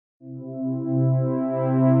I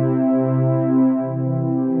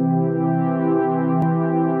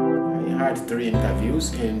had 3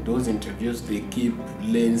 interviews. In those interviews, they keep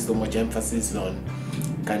laying so much emphasis on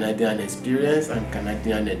Canadian experience and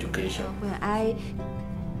Canadian education. When I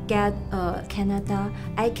get Canada,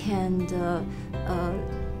 I can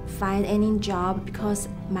find any job because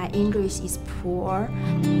my English is poor.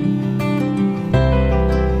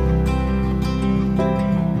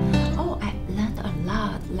 Oh, I learned a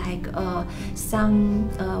lot, like some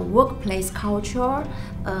workplace culture,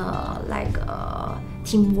 like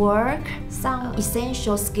teamwork, some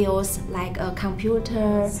essential skills like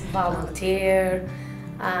computers, volunteer,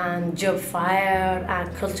 and job fair,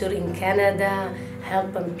 and culture in Canada,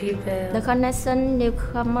 helping people. The Connection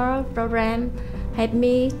Newcomer program helped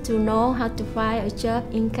me to know how to find a job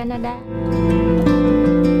in Canada.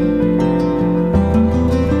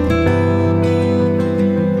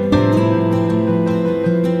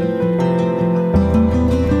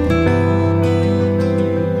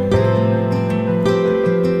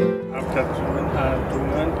 After 2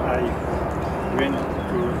 months, I went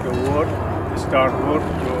to the work, start work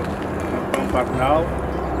to come back now.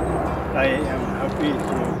 I am happy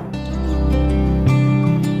to.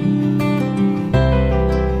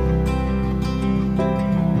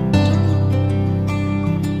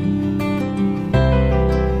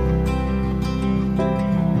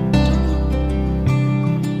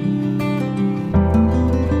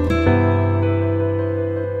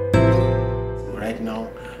 Right now,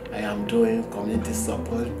 I am doing community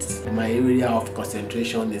support. My area of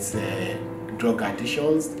concentration is drug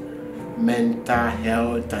addictions, mental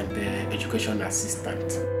health, and education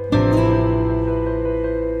assistant.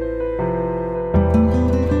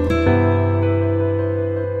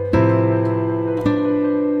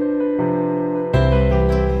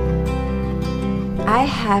 I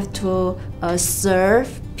have to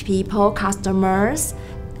serve people, customers,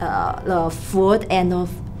 the food and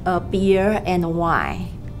beer and wine.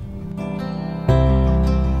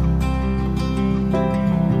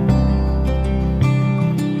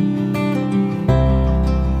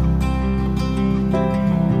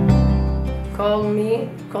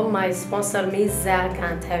 Call my sponsor me, Zach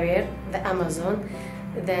and Javier, the Amazon,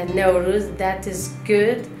 the Nowruz, that is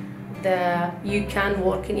good. You can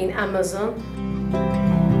work in Amazon.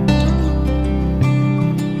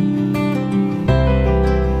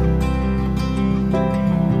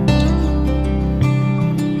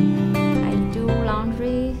 I do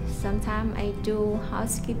laundry, sometimes I do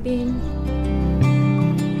housekeeping.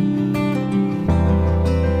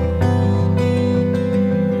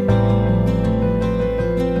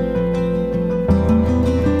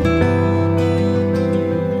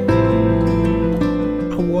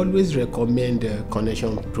 I always recommend the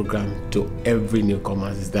connection program to every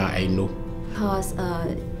newcomers that I know. Because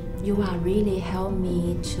you are really helped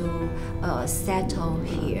me to settle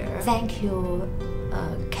here. Thank you,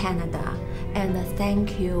 Canada, and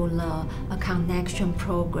thank you, the Connection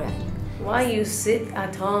program. Why you sit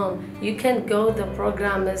at home? You can go the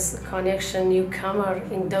program is Connection Newcomer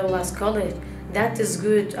in Douglas College. That is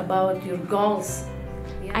good about your goals.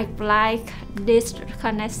 I like this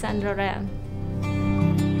connection program.